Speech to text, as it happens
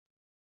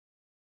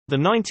The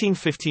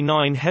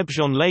 1959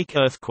 Hebgen Lake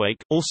earthquake,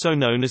 also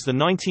known as the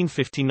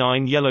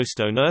 1959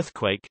 Yellowstone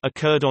earthquake,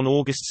 occurred on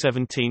August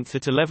 17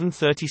 at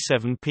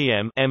 11:37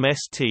 p.m.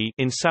 MST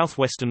in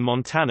southwestern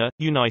Montana,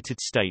 United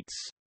States.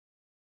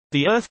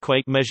 The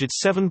earthquake measured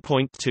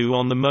 7.2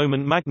 on the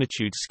moment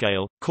magnitude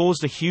scale,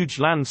 caused a huge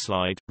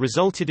landslide,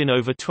 resulted in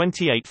over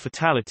 28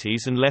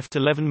 fatalities and left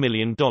 $11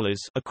 million,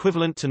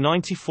 equivalent to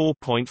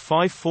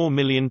 $94.54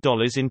 million in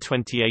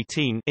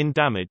 2018, in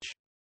damage.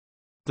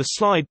 The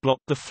slide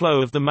blocked the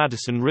flow of the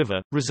Madison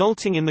River,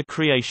 resulting in the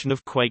creation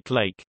of Quake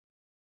Lake.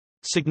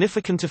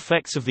 Significant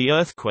effects of the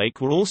earthquake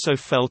were also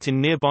felt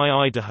in nearby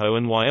Idaho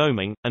and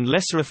Wyoming, and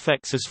lesser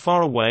effects as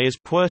far away as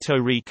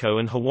Puerto Rico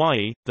and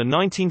Hawaii. The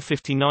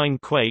 1959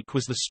 quake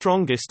was the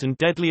strongest and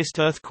deadliest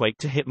earthquake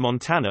to hit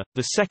Montana,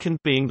 the second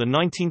being the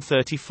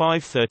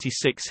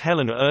 1935–36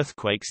 Helena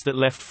earthquakes that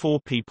left 4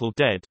 people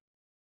dead.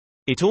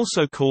 It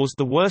also caused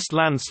the worst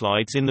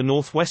landslides in the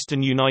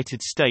northwestern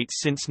United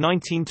States since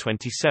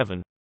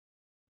 1927.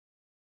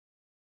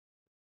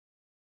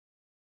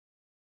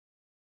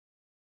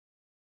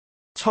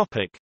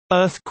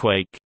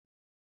 Earthquake.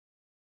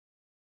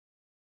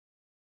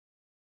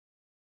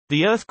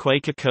 The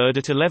earthquake occurred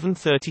at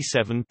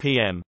 11:37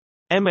 p.m.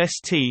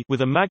 MST with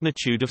a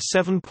magnitude of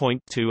 7.2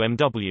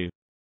 MW.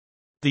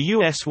 The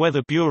U.S.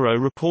 Weather Bureau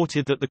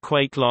reported that the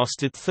quake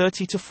lasted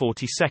 30 to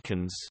 40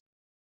 seconds.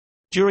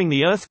 During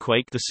the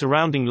earthquake, the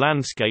surrounding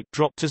landscape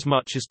dropped as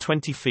much as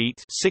 20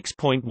 feet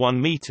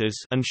 (6.1 meters),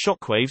 and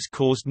shockwaves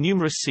caused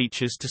numerous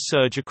seiches to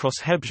surge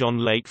across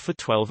Hebgen Lake for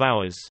 12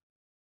 hours.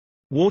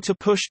 Water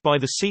pushed by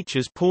the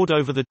seiches poured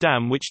over the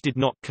dam, which did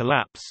not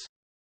collapse.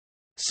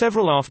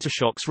 Several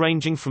aftershocks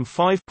ranging from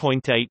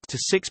 5.8 to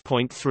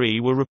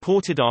 6.3 were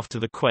reported after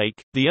the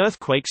quake. The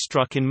earthquake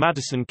struck in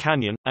Madison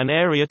Canyon, an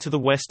area to the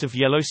west of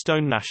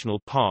Yellowstone National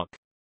Park.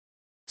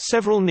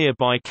 Several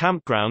nearby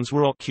campgrounds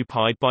were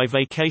occupied by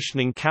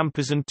vacationing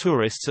campers and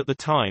tourists at the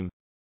time.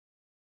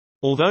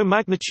 Although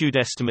magnitude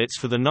estimates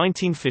for the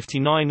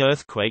 1959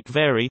 earthquake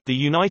vary, the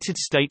United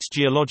States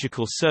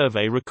Geological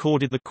Survey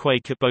recorded the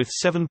quake at both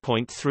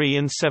 7.3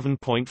 and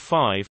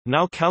 7.5,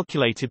 now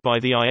calculated by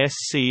the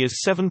ISC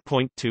as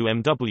 7.2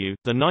 MW.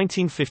 The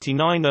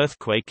 1959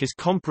 earthquake is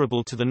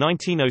comparable to the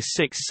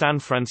 1906 San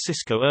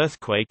Francisco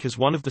earthquake as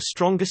one of the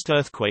strongest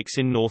earthquakes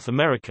in North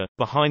America,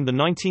 behind the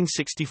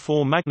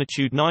 1964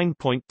 magnitude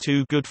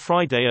 9.2 Good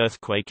Friday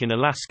earthquake in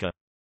Alaska.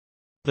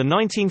 The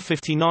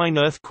 1959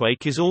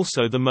 earthquake is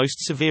also the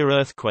most severe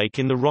earthquake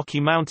in the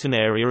Rocky Mountain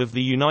area of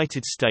the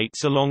United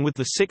States, along with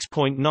the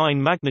 6.9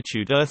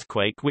 magnitude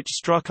earthquake which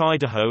struck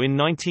Idaho in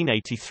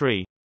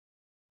 1983.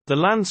 The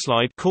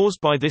landslide caused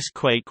by this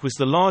quake was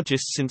the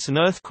largest since an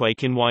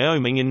earthquake in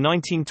Wyoming in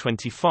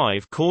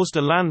 1925 caused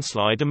a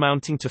landslide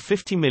amounting to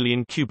 50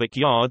 million cubic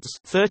yards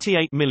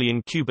 (38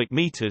 million cubic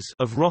meters)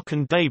 of rock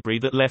and debris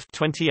that left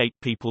 28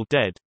 people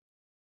dead.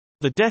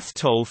 The death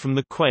toll from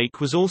the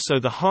quake was also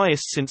the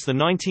highest since the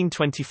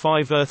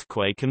 1925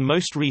 earthquake and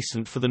most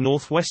recent for the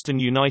northwestern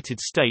United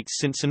States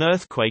since an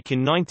earthquake in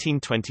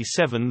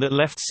 1927 that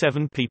left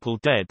 7 people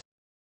dead.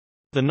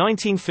 The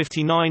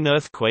 1959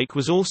 earthquake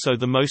was also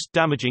the most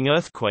damaging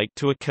earthquake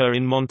to occur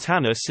in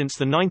Montana since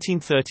the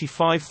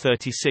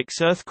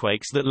 1935–36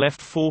 earthquakes that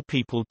left 4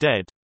 people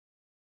dead.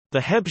 The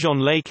Hebgen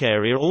Lake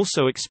area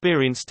also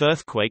experienced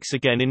earthquakes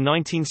again in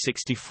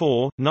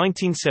 1964,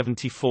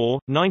 1974,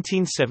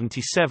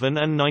 1977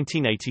 and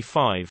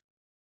 1985.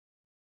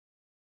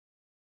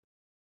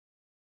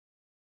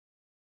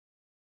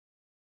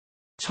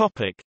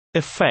 Topic: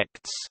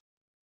 Effects.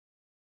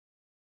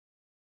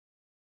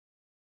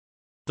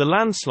 The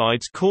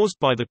landslides caused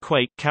by the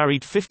quake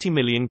carried 50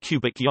 million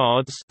cubic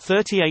yards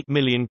 (38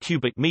 million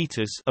cubic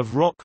meters) of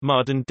rock,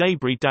 mud and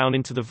debris down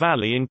into the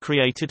valley and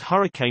created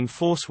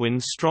hurricane-force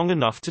winds strong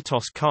enough to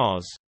toss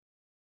cars.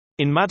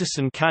 In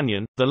Madison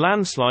Canyon, the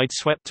landslide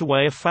swept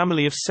away a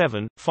family of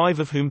 7, 5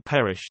 of whom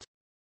perished.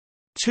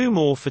 2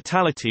 more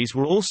fatalities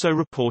were also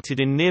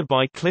reported in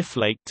nearby Cliff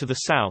Lake to the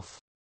south.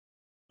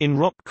 In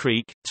Rock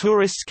Creek,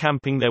 tourists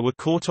camping there were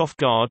caught off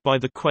guard by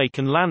the quake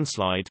and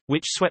landslide,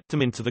 which swept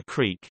them into the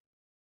creek.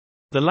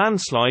 The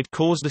landslide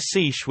caused a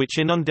seiche which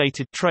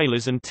inundated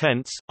trailers and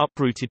tents,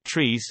 uprooted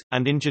trees,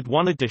 and injured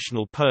 1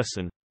 additional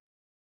person.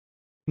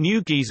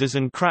 New geysers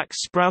and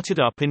cracks sprouted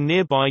up in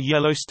nearby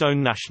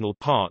Yellowstone National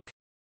Park.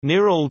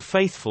 Near Old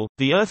Faithful,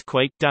 the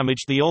earthquake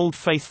damaged the Old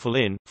Faithful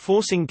Inn,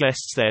 forcing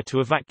guests there to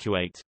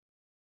evacuate.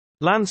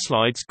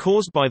 Landslides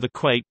caused by the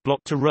quake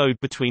blocked a road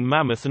between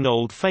Mammoth and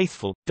Old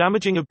Faithful,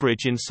 damaging a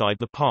bridge inside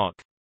the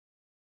park.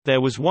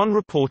 There was 1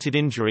 reported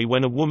injury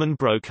when a woman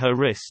broke her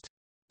wrist.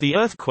 The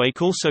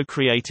earthquake also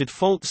created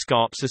fault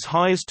scarps as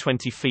high as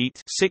 20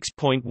 feet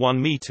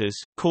 (6.1 meters),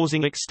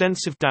 causing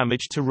extensive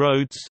damage to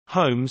roads,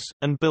 homes,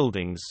 and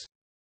buildings.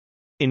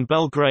 In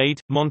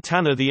Belgrade,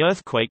 Montana, the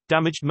earthquake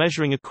damaged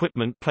measuring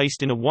equipment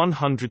placed in a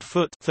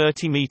 100-foot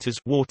 (30 meters)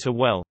 water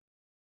well.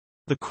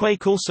 The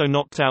quake also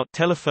knocked out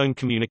telephone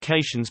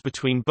communications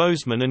between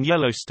Bozeman and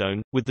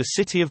Yellowstone, with the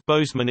city of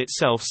Bozeman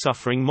itself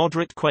suffering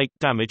moderate quake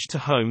damage to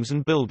homes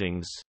and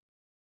buildings.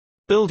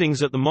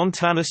 Buildings at the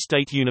Montana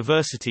State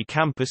University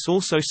campus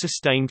also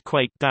sustained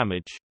quake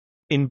damage.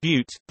 In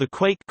Butte, the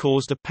quake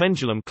caused a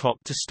pendulum clock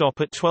to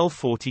stop at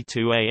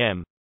 12:42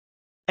 a.m.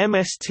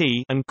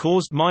 MST and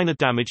caused minor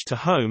damage to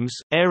homes.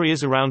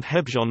 Areas around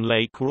Hebgen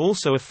Lake were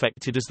also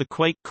affected as the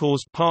quake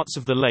caused parts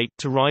of the lake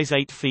to rise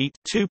 8 feet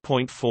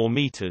 (2.4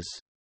 meters).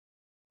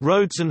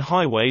 Roads and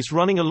highways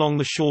running along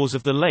the shores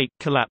of the lake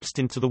collapsed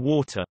into the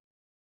water.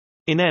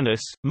 In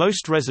Ennis,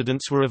 most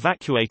residents were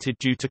evacuated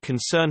due to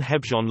concern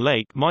Hebgen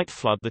Lake might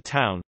flood the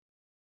town.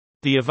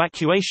 The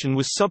evacuation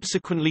was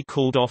subsequently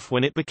called off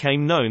when it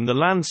became known the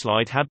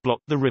landslide had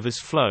blocked the river's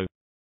flow.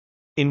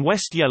 In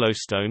West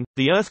Yellowstone,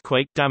 the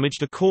earthquake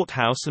damaged a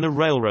courthouse and a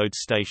railroad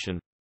station.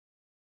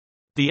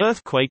 The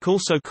earthquake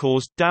also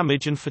caused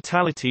damage and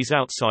fatalities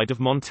outside of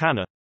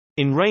Montana.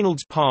 In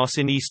Reynolds Pass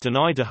in eastern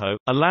Idaho,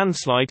 a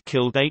landslide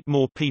killed 8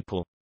 more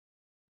people.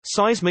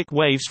 Seismic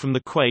waves from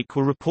the quake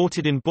were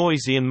reported in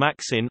Boise and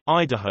Maxine,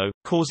 Idaho,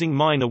 causing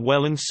minor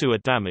well and sewer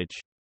damage.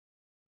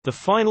 The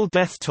final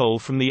death toll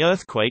from the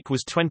earthquake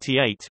was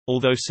 28,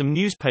 although some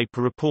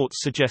newspaper reports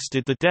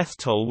suggested the death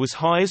toll was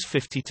high as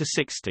 50 to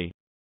 60.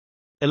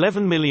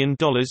 $11 million,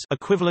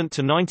 equivalent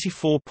to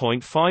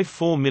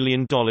 $94.54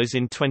 million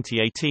in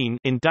 2018,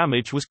 in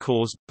damage was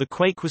caused. The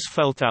quake was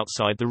felt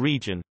outside the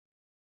region.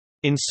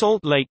 In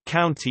Salt Lake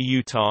County,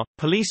 Utah,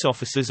 police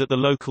officers at the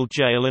local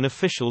jail and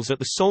officials at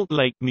the Salt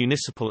Lake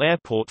Municipal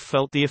Airport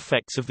felt the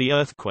effects of the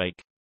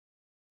earthquake.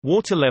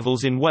 Water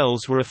levels in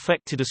wells were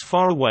affected as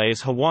far away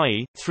as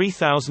Hawaii,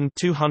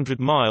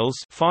 3,200 miles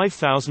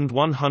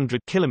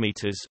 (5,100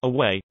 kilometers)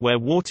 away, where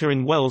water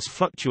in wells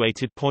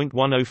fluctuated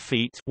 0.10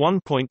 feet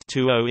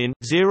 (1.20 in,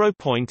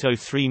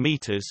 0.03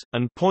 meters),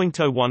 and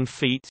 0.01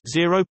 feet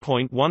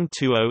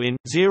 (0.120 in,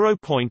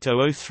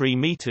 0.003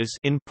 meters)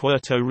 in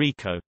Puerto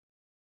Rico.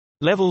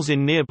 Levels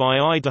in nearby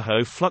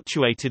Idaho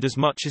fluctuated as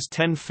much as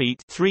 10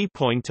 feet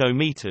 (3.0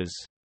 meters).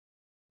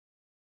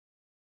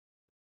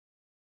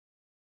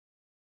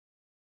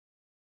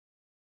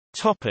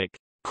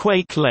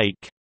 Quake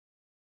Lake.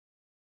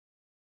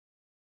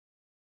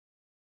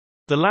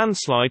 The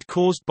landslide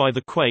caused by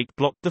the quake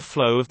blocked the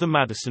flow of the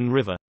Madison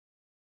River.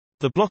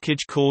 The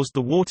blockage caused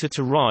the water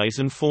to rise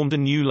and formed a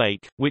new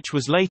lake, which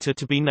was later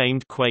to be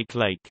named Quake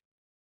Lake.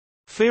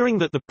 Fearing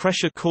that the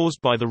pressure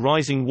caused by the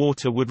rising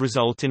water would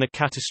result in a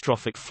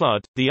catastrophic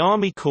flood, the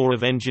Army Corps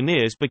of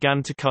Engineers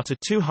began to cut a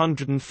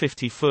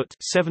 250-foot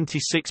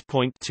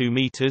 (76.2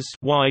 meters)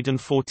 wide and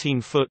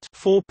 14-foot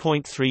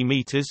 (4.3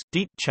 meters)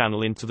 deep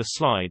channel into the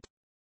slide.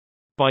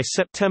 By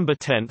September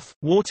 10,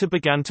 water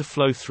began to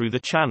flow through the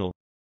channel.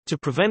 To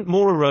prevent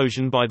more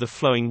erosion by the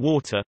flowing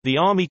water, the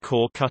Army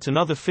Corps cut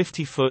another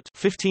 50-foot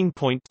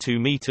 (15.2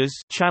 meters)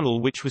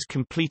 channel, which was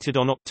completed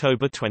on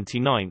October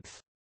 29.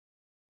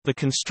 The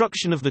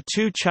construction of the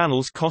 2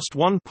 channels cost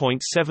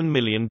 $1.7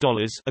 million,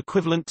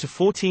 equivalent to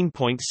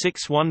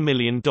 $14.61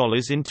 million in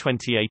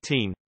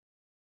 2018.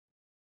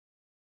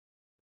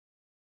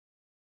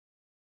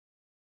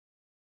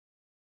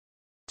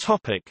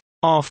 Topic: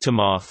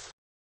 Aftermath.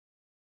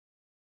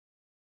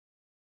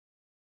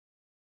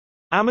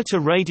 Amateur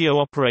radio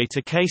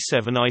operator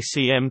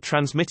K7ICM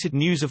transmitted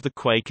news of the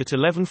quake at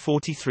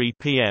 11:43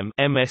 p.m.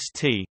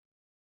 MST.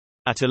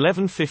 At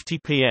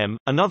 11:50 p.m.,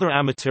 another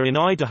amateur in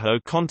Idaho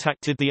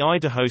contacted the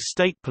Idaho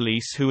State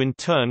Police, who in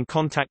turn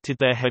contacted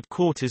their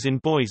headquarters in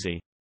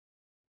Boise.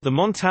 The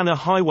Montana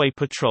Highway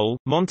Patrol,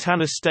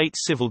 Montana State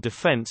Civil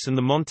Defense and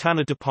the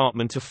Montana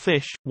Department of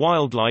Fish,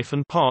 Wildlife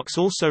and Parks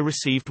also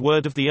received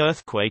word of the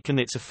earthquake and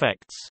its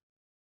effects.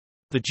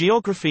 The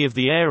geography of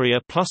the area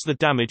plus the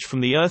damage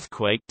from the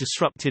earthquake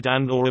disrupted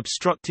and/or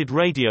obstructed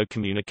radio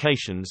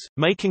communications,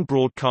 making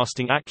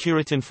broadcasting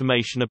accurate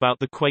information about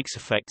the quake's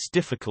effects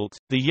difficult.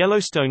 The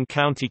Yellowstone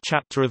County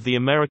chapter of the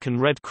American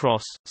Red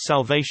Cross,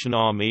 Salvation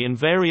Army, and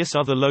various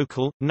other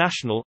local,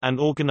 national, and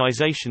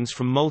organizations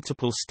from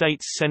multiple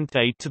states sent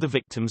aid to the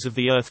victims of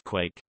the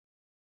earthquake.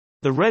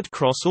 The Red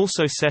Cross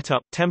also set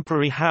up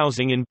temporary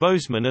housing in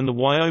Bozeman, and the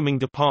Wyoming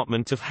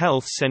Department of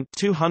Health sent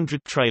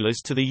 200 trailers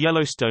to the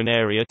Yellowstone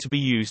area to be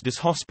used as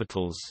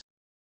hospitals.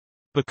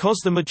 Because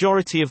the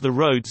majority of the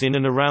roads in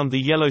and around the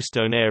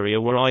Yellowstone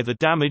area were either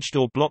damaged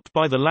or blocked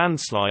by the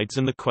landslides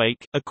and the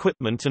quake,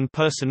 equipment and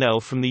personnel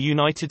from the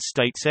United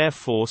States Air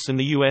Force and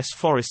the U.S.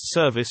 Forest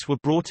Service were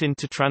brought in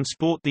to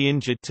transport the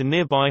injured to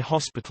nearby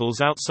hospitals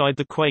outside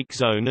the quake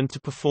zone and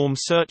to perform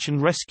search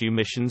and rescue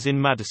missions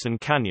in Madison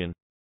Canyon.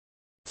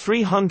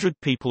 300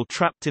 people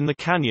trapped in the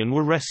canyon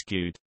were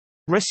rescued.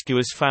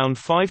 Rescuers found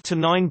 5 to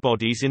 9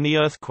 bodies in the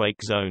earthquake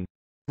zone.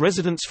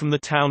 Residents from the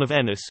town of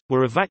Ennis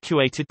were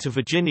evacuated to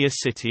Virginia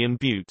City and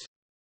Butte.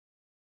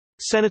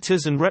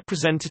 Senators and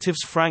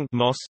Representatives Frank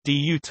Moss D.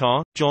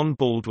 Utah, John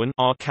Baldwin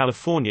R.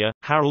 California,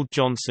 Harold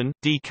Johnson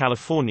D.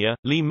 California,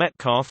 Lee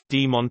Metcalf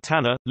D.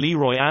 Montana,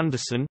 Leroy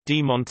Anderson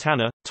D.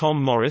 Montana,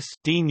 Tom Morris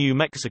D. New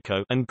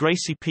Mexico, and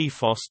Gracie P.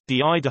 Foss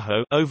D.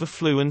 Idaho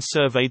overflew and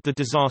surveyed the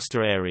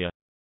disaster area.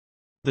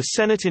 The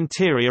Senate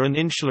Interior and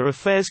Insular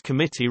Affairs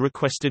Committee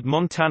requested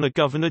Montana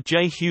Governor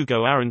J.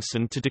 Hugo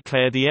Aronson to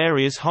declare the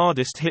areas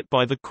hardest hit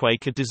by the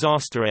quake a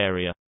disaster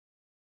area.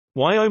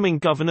 Wyoming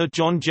Governor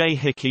John J.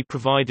 Hickey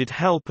provided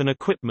help and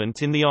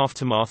equipment in the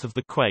aftermath of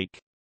the quake.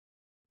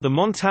 The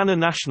Montana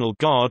National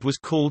Guard was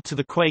called to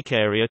the quake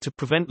area to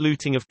prevent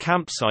looting of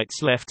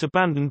campsites left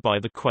abandoned by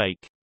the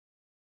quake.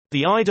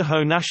 The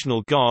Idaho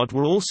National Guard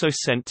were also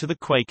sent to the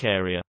quake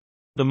area.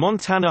 The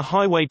Montana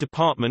Highway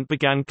Department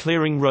began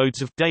clearing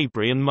roads of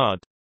debris and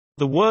mud.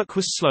 The work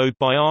was slowed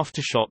by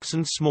aftershocks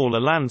and smaller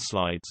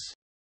landslides.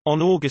 On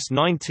August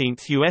 19,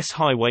 U.S.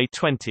 Highway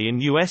 20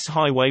 and U.S.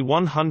 Highway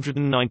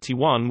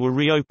 191 were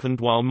reopened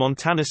while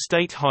Montana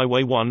State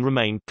Highway 1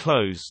 remained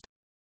closed.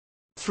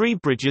 3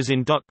 bridges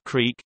in Duck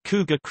Creek,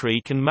 Cougar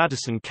Creek and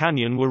Madison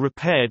Canyon were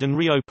repaired and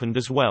reopened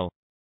as well.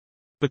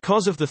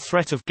 Because of the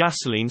threat of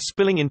gasoline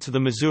spilling into the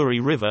Missouri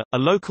River, a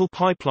local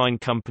pipeline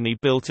company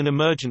built an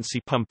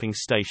emergency pumping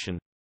station.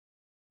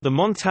 The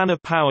Montana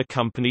Power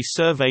Company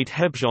surveyed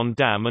Hebgen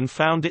Dam and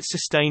found it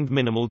sustained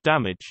minimal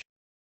damage.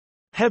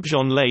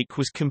 Hebgen Lake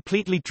was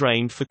completely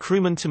drained for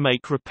crewmen to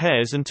make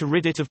repairs and to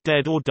rid it of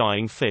dead or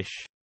dying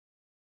fish.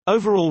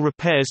 Overall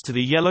repairs to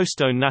the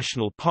Yellowstone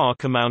National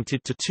Park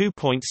amounted to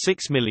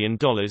 $2.6 million,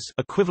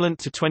 equivalent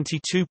to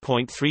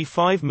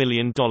 $22.35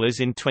 million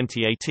in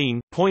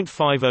 2018.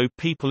 50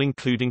 people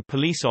including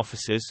police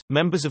officers,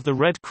 members of the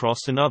Red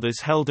Cross and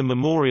others held a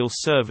memorial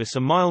service a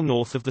mile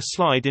north of the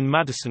slide in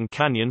Madison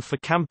Canyon for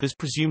campers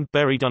presumed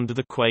buried under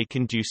the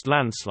quake-induced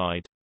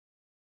landslide.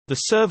 The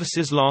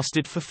services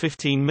lasted for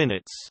 15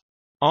 minutes.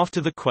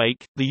 After the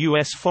quake, the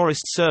U.S.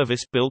 Forest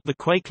Service built the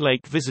Quake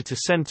Lake Visitor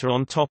Center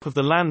on top of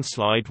the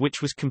landslide,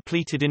 which was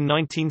completed in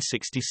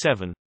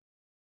 1967.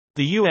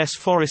 The U.S.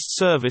 Forest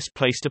Service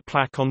placed a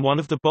plaque on one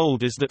of the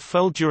boulders that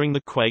fell during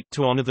the quake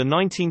to honor the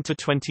 19 to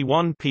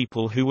 21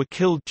 people who were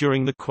killed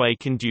during the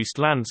quake-induced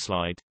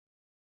landslide.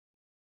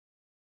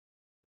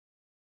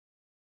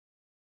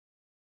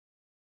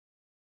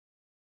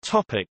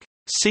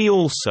 See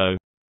also: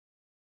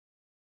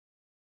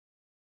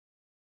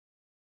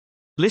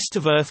 List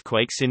of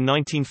earthquakes in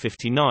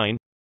 1959.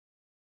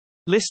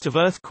 List of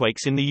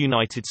earthquakes in the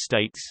United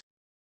States.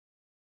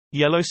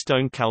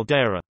 Yellowstone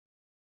caldera.